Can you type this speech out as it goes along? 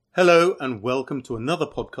Hello and welcome to another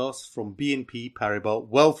podcast from BNP Paribas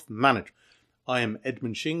Wealth Management. I am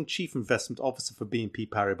Edmund Shing, Chief Investment Officer for BNP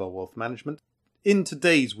Paribas Wealth Management. In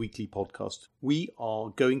today's weekly podcast, we are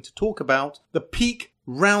going to talk about the peak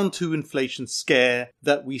round 2 inflation scare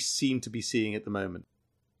that we seem to be seeing at the moment.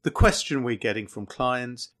 The question we're getting from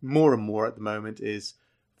clients more and more at the moment is,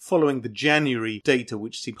 following the January data,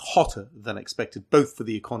 which seemed hotter than expected, both for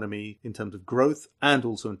the economy in terms of growth and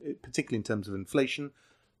also particularly in terms of inflation,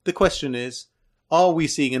 the question is, are we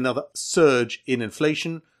seeing another surge in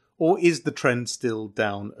inflation, or is the trend still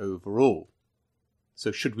down overall?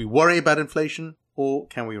 So should we worry about inflation, or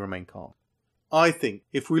can we remain calm? I think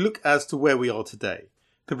if we look as to where we are today,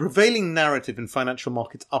 the prevailing narrative in financial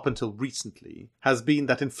markets up until recently has been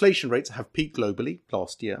that inflation rates have peaked globally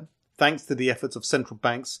last year, thanks to the efforts of central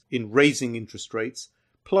banks in raising interest rates,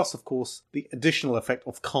 plus, of course, the additional effect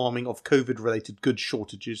of calming of COVID-related goods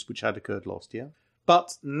shortages which had occurred last year.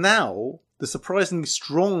 But now, the surprisingly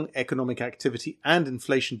strong economic activity and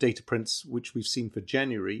inflation data prints which we've seen for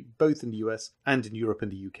January, both in the US and in Europe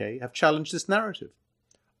and the UK, have challenged this narrative.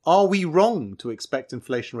 Are we wrong to expect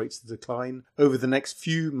inflation rates to decline over the next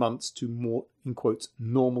few months to more, in quotes,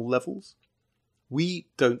 normal levels? We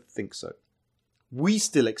don't think so. We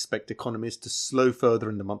still expect economies to slow further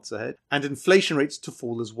in the months ahead and inflation rates to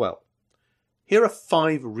fall as well. Here are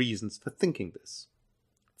 5 reasons for thinking this.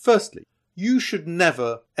 Firstly, you should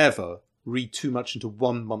never, ever read too much into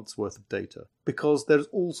 1 month's worth of data because there's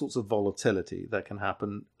all sorts of volatility that can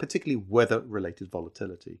happen, particularly weather-related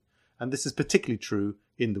volatility. And this is particularly true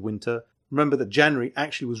in the winter. Remember that January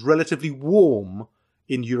actually was relatively warm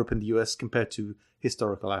in Europe and the US compared to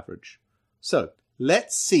historical average. So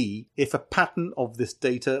let's see if a pattern of this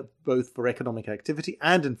data, both for economic activity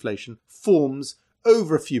and inflation, forms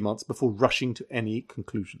over a few months before rushing to any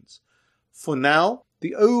conclusions. For now,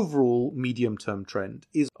 the overall medium-term trend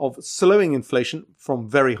is of slowing inflation from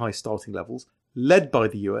very high starting levels, led by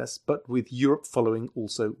the US, but with Europe following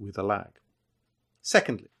also with a lag.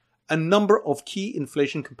 Secondly, a number of key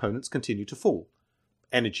inflation components continue to fall.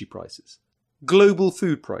 Energy prices, global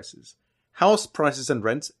food prices, house prices and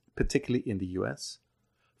rents, particularly in the US,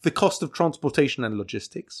 the cost of transportation and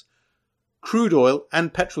logistics, crude oil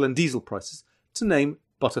and petrol and diesel prices, to name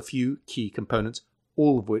but a few key components,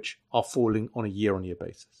 all of which are falling on a year-on-year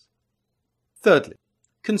basis. Thirdly,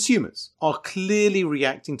 consumers are clearly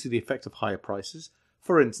reacting to the effect of higher prices,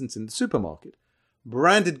 for instance in the supermarket.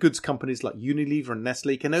 Branded goods companies like Unilever and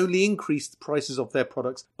Nestle can only increase the prices of their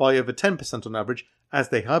products by over 10% on average, as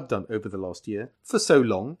they have done over the last year, for so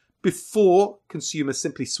long, before consumers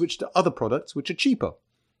simply switch to other products which are cheaper.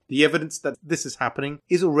 The evidence that this is happening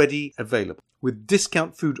is already available, with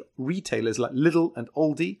discount food retailers like Lidl and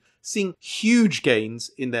Aldi seeing huge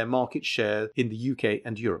gains in their market share in the UK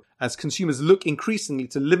and Europe, as consumers look increasingly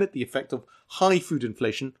to limit the effect of high food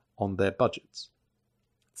inflation on their budgets.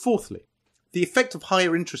 Fourthly, the effect of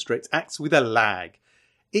higher interest rates acts with a lag.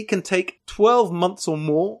 It can take 12 months or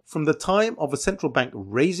more from the time of a central bank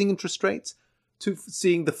raising interest rates to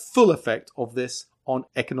seeing the full effect of this on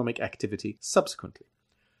economic activity subsequently.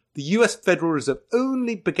 The US Federal Reserve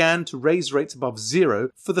only began to raise rates above zero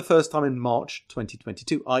for the first time in March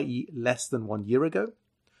 2022, i.e. less than 1 year ago,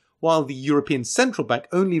 while the European Central Bank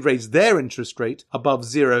only raised their interest rate above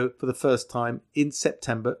zero for the first time in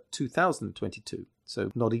September 2022,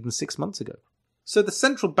 so not even 6 months ago. So the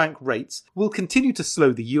central bank rates will continue to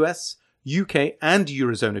slow the US, UK and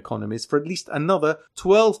Eurozone economies for at least another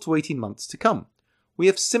 12 to 18 months to come. We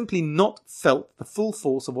have simply not felt the full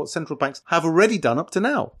force of what central banks have already done up to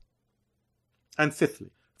now. And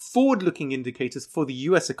fifthly, forward-looking indicators for the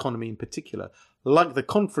US economy in particular, like the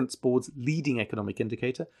Conference Board's leading economic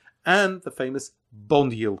indicator and the famous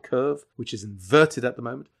bond yield curve, which is inverted at the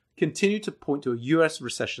moment, continue to point to a US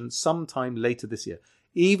recession sometime later this year,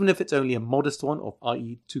 even if it's only a modest one,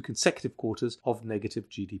 i.e. 2 consecutive quarters of negative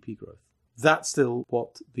GDP growth. That's still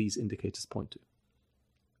what these indicators point to.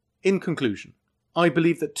 In conclusion, I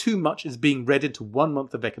believe that too much is being read into 1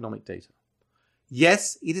 month of economic data.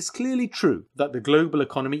 Yes, it is clearly true that the global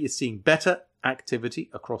economy is seeing better activity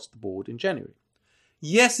across the board in January.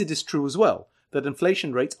 Yes, it is true as well that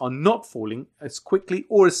inflation rates are not falling as quickly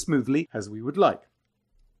or as smoothly as we would like.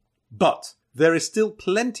 But there is still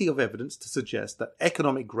plenty of evidence to suggest that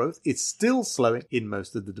economic growth is still slowing in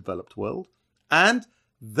most of the developed world, and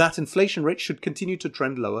that inflation rates should continue to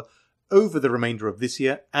trend lower over the remainder of this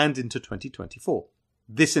year and into 2024.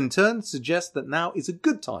 This in turn suggests that now is a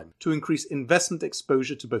good time to increase investment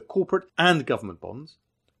exposure to both corporate and government bonds.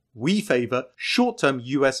 We favour short-term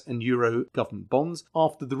US and Euro government bonds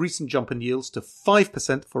after the recent jump in yields to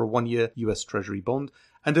 5% for a 1-year US Treasury bond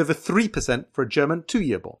and over 3% for a German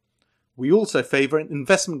 2-year bond. We also favour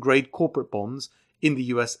investment-grade corporate bonds in the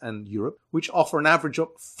US and Europe, which offer an average of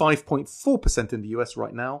 5.4% in the US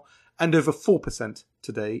right now and over 4%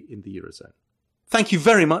 today in the Eurozone. Thank you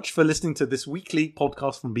very much for listening to this weekly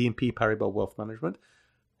podcast from BNP Paribas Wealth Management.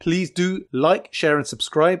 Please do like, share and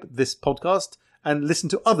subscribe this podcast and listen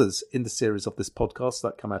to others in the series of this podcast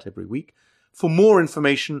that come out every week. For more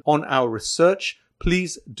information on our research,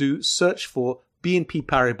 please do search for BNP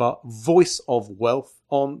Paribas Voice of Wealth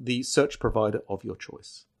on the search provider of your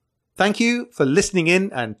choice. Thank you for listening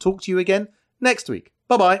in and talk to you again next week.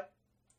 Bye-bye.